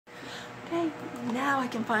now I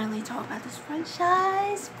can finally talk about this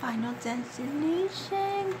franchise, Final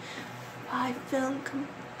Destination, my film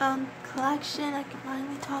collection. I can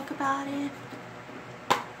finally talk about it.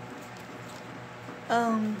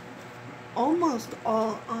 Almost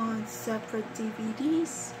all on separate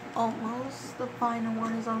DVDs. Almost. The final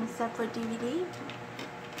one is on a separate DVD.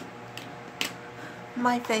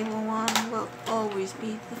 My favorite one will always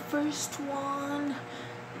be the first one.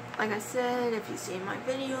 Like I said, if you see my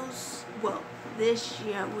videos, well, this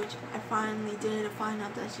year, which I finally did a Final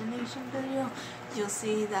Destination video, you'll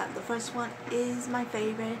see that the first one is my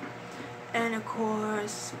favorite. And of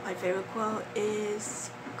course, my favorite quote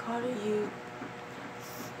is Carter,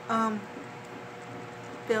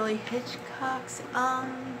 Billy Hitchcock's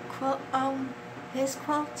his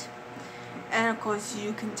quote. And of course,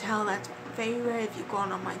 you can tell that's my favorite if you go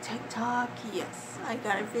on my TikTok. Yes, I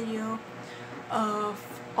got a video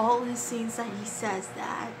of all his scenes that he says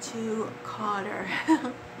that to Carter.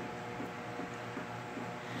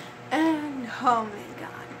 And oh my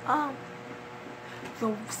god,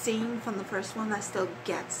 the scene from the first one that still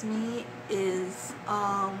gets me is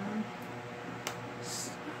oh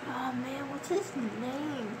man, what's his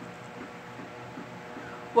name?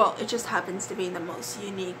 Well, it just happens to be the most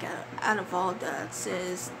unique out of all deaths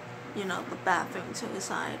is, you know, the bathroom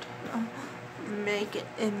suicide.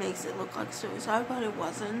 It makes it look like suicide, but it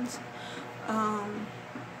wasn't.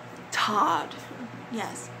 Todd.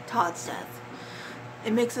 Yes, Todd's death.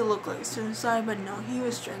 It makes it look like suicide, but no, he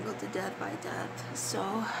was strangled to death by death.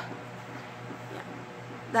 So, yeah,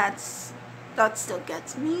 that still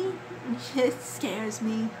gets me. It scares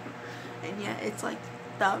me. And yeah, it's like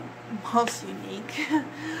the most unique.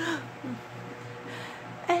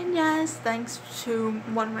 And yes, thanks to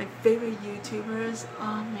one of my favorite YouTubers.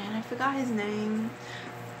 Oh man, I forgot his name.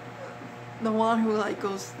 The one who like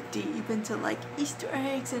goes deep into like Easter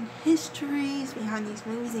eggs and histories behind these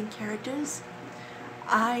movies and characters.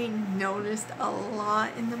 I noticed a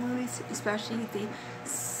lot in the movies, especially the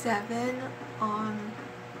 7 on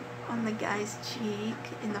the guy's cheek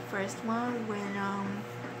in the first one when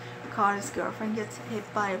Carter's girlfriend gets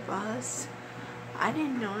hit by a bus. I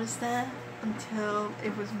didn't notice that until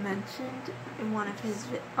it was mentioned in one of his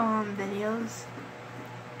videos.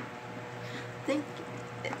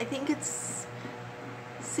 I think it's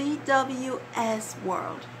CWS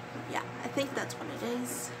World. Yeah, I think that's what it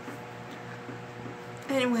is.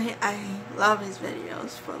 Anyway, I love his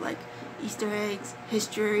videos for like Easter eggs,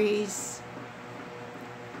 histories,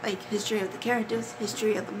 like history of the characters,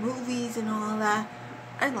 history of the movies and all that.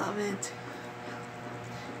 I love it.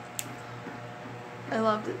 I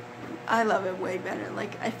loved it. I love it way better.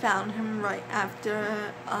 Like, I found him right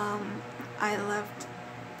after I left.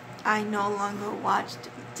 I no longer watched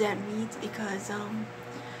Dead Meat because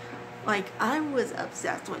like I was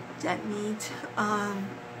obsessed with Dead Meat.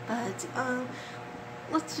 But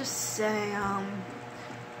let's just say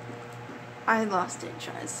I lost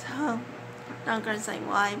interest. Not gonna say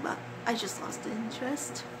why, but I just lost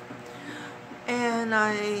interest. And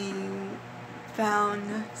I found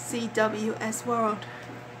CWS World,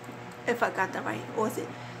 if I got that right, or is it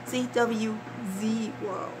CWZ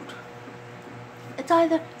World? It's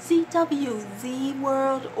either CWZ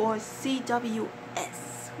World or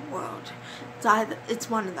CWS World. It's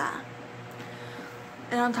one of that.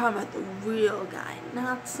 And I'm talking about the real guy,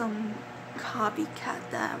 not some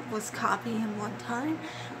copycat that was copying him one time,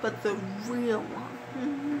 but the real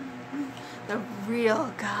one. The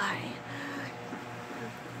real guy.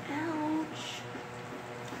 Ouch.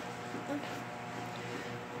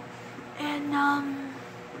 And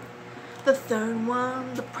the third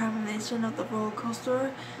one, the premonition of the roller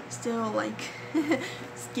coaster, still like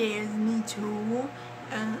scares me too,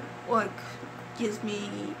 and like gives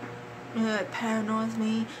me paranoids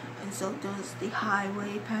me, and so does the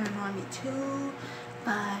highway paranoid me too.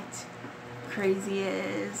 But crazy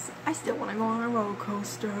is I still want to go on a roller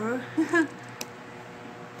coaster.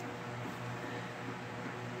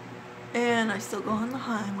 And I still go on the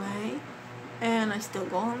highway, and I still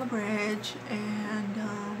go on the bridge, and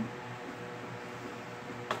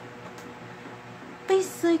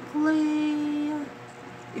basically,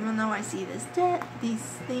 even though I see these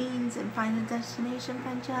things in Final Destination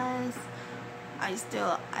franchise, I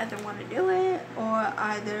still either want to do it or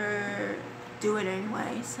either do it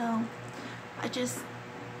anyway. So I just,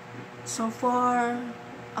 so far,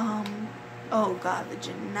 oh god, the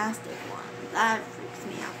gymnastic one, that freaks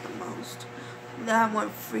me out the most. That one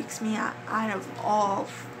freaks me out of all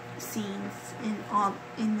scenes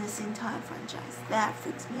in this entire franchise. That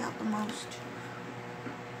freaks me out the most.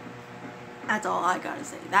 That's all I gotta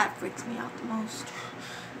say. That freaks me out the most.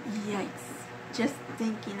 Yikes. just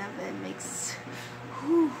thinking of it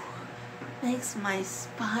makes my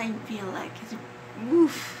spine feel like it's,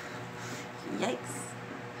 woof, yikes.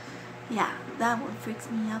 Yeah, that one freaks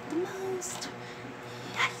me out the most.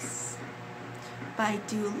 Yikes. But I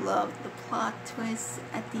do love the plot twist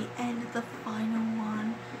at the end of the final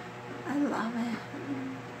one. I love it.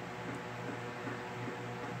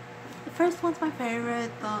 The first one's my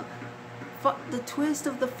favorite. The twist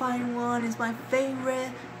of the final one is my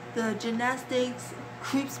favorite. The gymnastics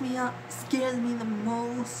creeps me out, scares me the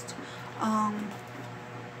most.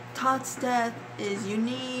 Todd's death is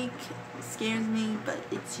unique, scares me, but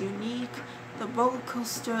it's unique. The roller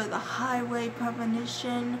coaster, the highway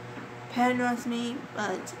premonition, paranoids me,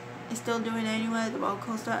 but I still do it anyway. The roller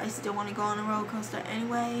coaster, I still want to go on a roller coaster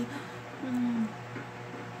anyway.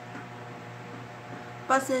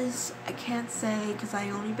 Buses, I can't say because I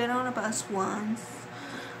only been on a bus once.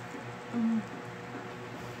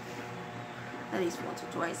 At least once or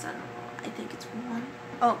twice, I don't know. I think it's one.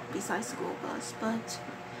 Oh, besides school bus, but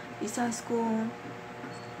besides school,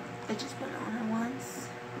 I just been on it once.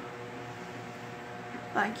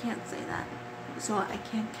 But I can't say that, so I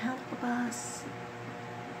can't count the bus.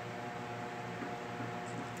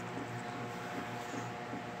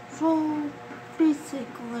 So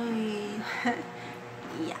basically,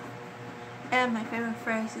 yeah. And my favorite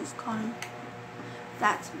phrase is Connie.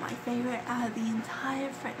 That's my favorite out of the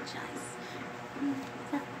entire franchise.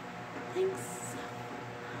 Yeah. Thanks.